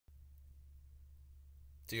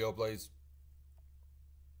T.O. Blaze.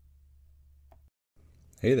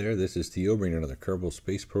 Hey there, this is T.O. bringing another Kerbal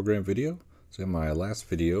Space Program video. So in my last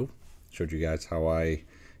video, showed you guys how I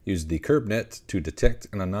used the KerbNet to detect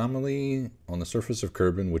an anomaly on the surface of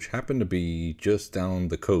Kerbin, which happened to be just down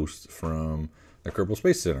the coast from the Kerbal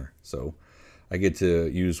Space Center. So I get to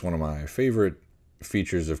use one of my favorite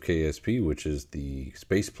features of KSP, which is the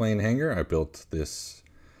space plane hangar. I built this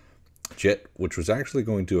jet, which was actually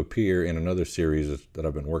going to appear in another series that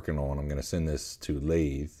I've been working on. I'm going to send this to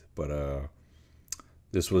Lathe, but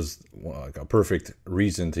this was like a perfect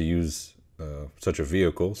reason to use such a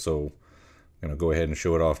vehicle. So I'm going to go ahead and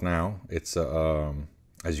show it off now. It's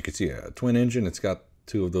as you can see, a twin engine. It's got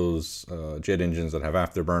two of those jet engines that have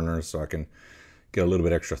afterburners, so I can get a little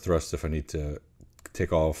bit extra thrust if I need to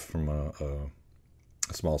take off from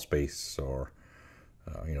a small space, or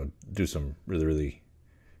do some really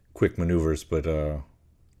quick maneuvers. But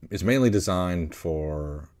it's mainly designed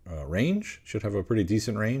for range. Should have a pretty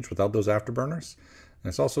decent range without those afterburners. And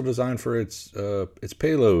it's also designed for its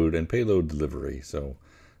payload and payload delivery. So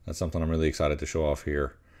that's something I'm really excited to show off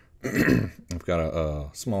here. I've got a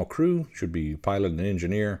small crew, should be pilot and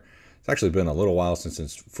engineer. It's actually been a little while since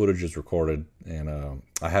this footage is recorded, and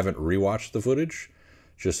I haven't rewatched the footage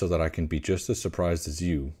just so that I can be just as surprised as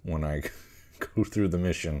you when I go through the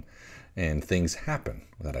mission and things happen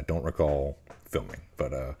that I don't recall filming.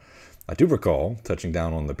 But I do recall touching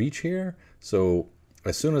down on the beach here. So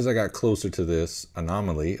as soon as I got closer to this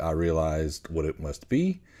anomaly, I realized what it must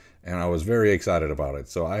be, and I was very excited about it.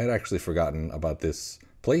 So I had actually forgotten about this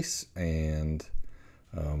place, and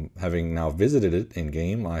having now visited it in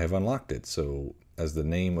game, I have unlocked it. So as the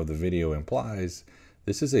name of the video implies,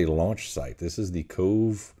 this is a launch site. This is the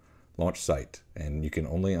Cove launch site, and you can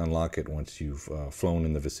only unlock it once you've flown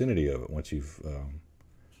in the vicinity of it, once you've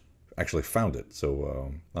actually found it.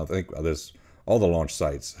 So I think there's all the launch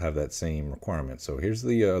sites have that same requirement. So here's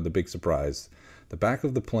the big surprise. The back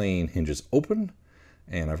of the plane hinges open,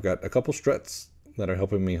 and I've got a couple struts that are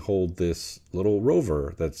helping me hold this little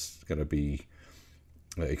rover that's going to be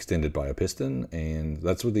extended by a piston, and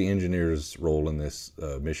that's what the engineer's role in this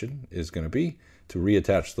mission is going to be, to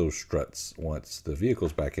reattach those struts once the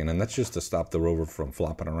vehicle's back in. And that's just to stop the rover from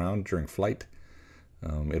flopping around during flight.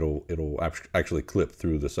 It'll actually clip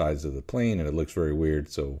through the sides of the plane, and it looks very weird.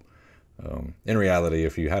 So in reality,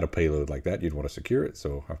 if you had a payload like that, you'd want to secure it.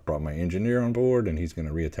 So I've brought my engineer on board, and he's going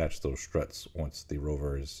to reattach those struts once the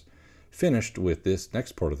rover is finished with this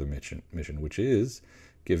next part of the mission, which is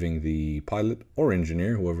giving the pilot or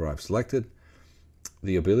engineer, whoever I've selected,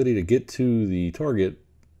 the ability to get to the target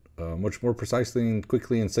much more precisely and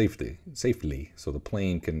quickly and safely. So the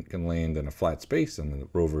plane can land in a flat space, and the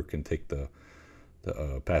rover can take the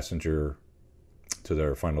passenger to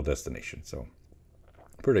their final destination. So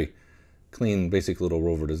pretty clean, basic little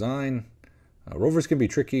rover design. Rovers can be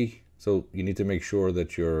tricky, so you need to make sure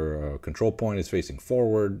that your control point is facing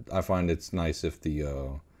forward. I find it's nice if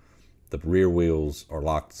the rear wheels are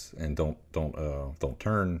locked and don't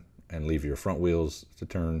turn, and leave your front wheels to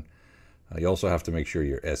turn. You also have to make sure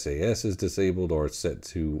your SAS is disabled, or it's set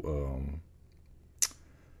to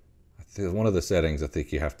I think one of the settings. I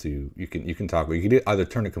think you can toggle. You can either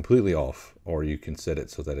turn it completely off, or you can set it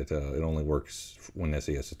so that it only works when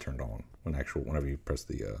SAS is turned on, whenever you press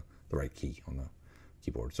the right key on the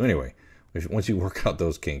keyboard. So anyway, once you work out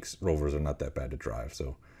those kinks, rovers are not that bad to drive.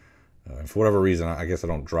 So for whatever reason, I guess I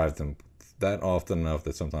don't drive them that often enough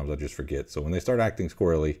that sometimes I just forget. So when they start acting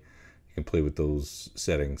squirrely, you can play with those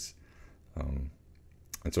settings.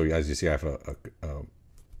 And so as you see, I have a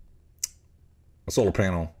solar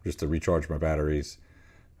panel just to recharge my batteries.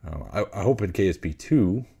 I hope in KSP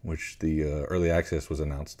 2, which the early access was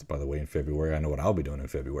announced, by the way, in February. I know what I'll be doing in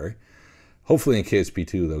February. Hopefully in KSP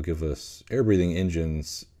 2, they'll give us air-breathing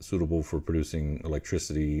engines suitable for producing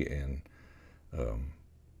electricity, and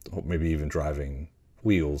maybe even driving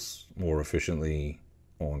wheels more efficiently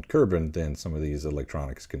on Kerbin than some of these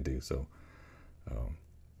electronics can do. So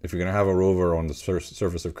if you're going to have a rover on the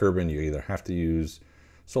surface of Kerbin, you either have to use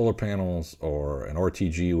solar panels or an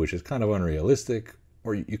RTG, which is kind of unrealistic,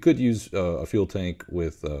 or you could use a fuel tank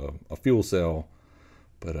with a fuel cell,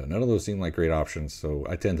 but none of those seem like great options. So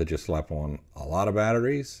I tend to just slap on a lot of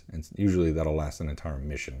batteries, and usually that'll last an entire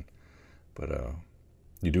mission. But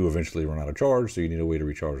you do eventually run out of charge, so you need a way to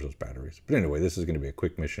recharge those batteries. But anyway, this is going to be a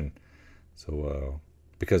quick mission. So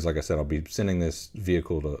because, like I said, I'll be sending this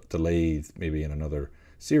vehicle to Lathe maybe in another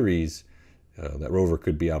series, that rover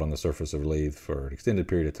could be out on the surface of Lathe for an extended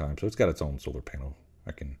period of time. So it's got its own solar panel.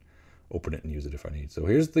 I can open it and use it if I need. So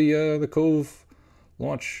here's the Cove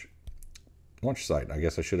launch site. I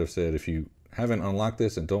guess I should have said, if you haven't unlocked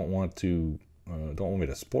this and don't want to don't want me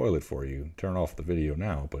to spoil it for you, turn off the video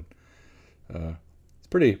now. But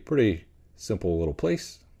it's pretty simple little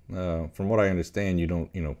place. From what I understand, you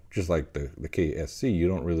don't, just like the KSC, you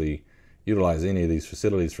don't really utilize any of these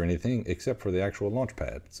facilities for anything except for the actual launch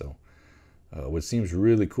pad. So what seems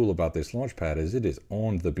really cool about this launch pad is it is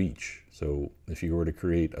on the beach. So if you were to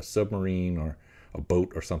create a submarine or a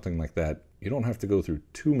boat or something like that, you don't have to go through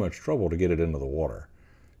too much trouble to get it into the water.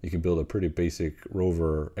 You can build a pretty basic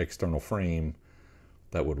rover external frame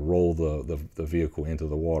that would roll the vehicle into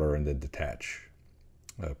the water and then detach.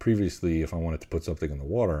 Previously, if I wanted to put something in the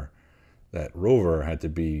water, that rover had to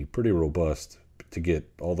be pretty robust to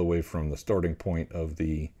get all the way from the starting point of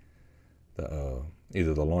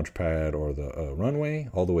either the launch pad or the runway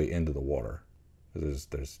all the way into the water.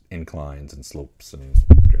 There's inclines and slopes and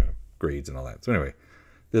grades and all that. So anyway,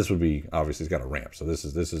 this would be, obviously it's got a ramp. So this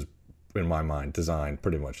is in my mind designed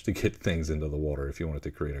pretty much to get things into the water if you wanted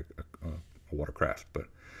to create a watercraft. But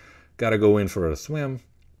got to go in for a swim,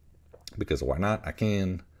 because why not? I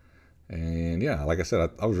can. And yeah, like I said,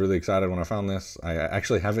 I was really excited when I found this. I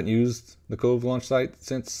actually haven't used the Cove launch site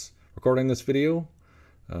since recording this video,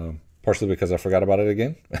 partially because I forgot about it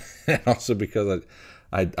again, and also because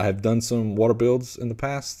I've done some water builds in the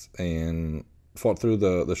past and fought through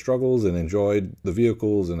the struggles and enjoyed the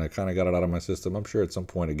vehicles, and I kind of got it out of my system. I'm sure at some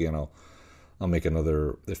point again I'll make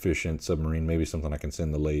another efficient submarine, maybe something I can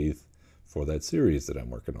send the lathe for that series that I'm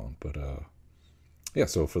working on. But yeah,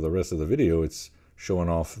 so for the rest of the video, it's showing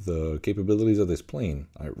off the capabilities of this plane.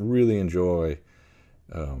 I really enjoy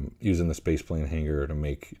using the space plane hangar to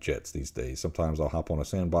make jets these days. Sometimes I'll hop on a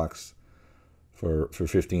sandbox for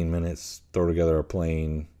 15 minutes, throw together a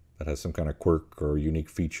plane that has some kind of quirk or unique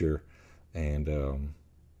feature, and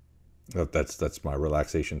that's my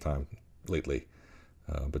relaxation time lately.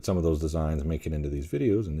 But some of those designs make it into these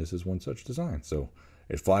videos, and this is one such design. So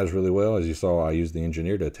it flies really well. As you saw, I used the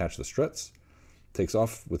engineer to attach the struts. Takes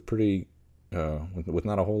off with with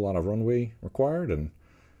not a whole lot of runway required, and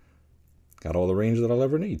got all the range that I'll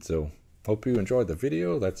ever need. So hope you enjoyed the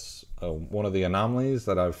video. That's one of the anomalies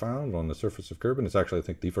that I've found on the surface of Curb, and it's actually, I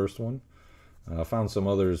think, the first one. I found some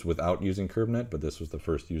others without using KerbalX, but this was the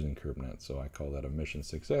first using KerbalX, so I call that a mission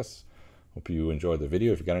success. Hope you enjoyed the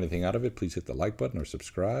video. If you got anything out of it, please hit the like button or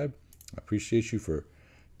subscribe. I appreciate you for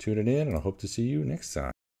tuning in, and I hope to see you next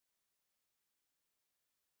time.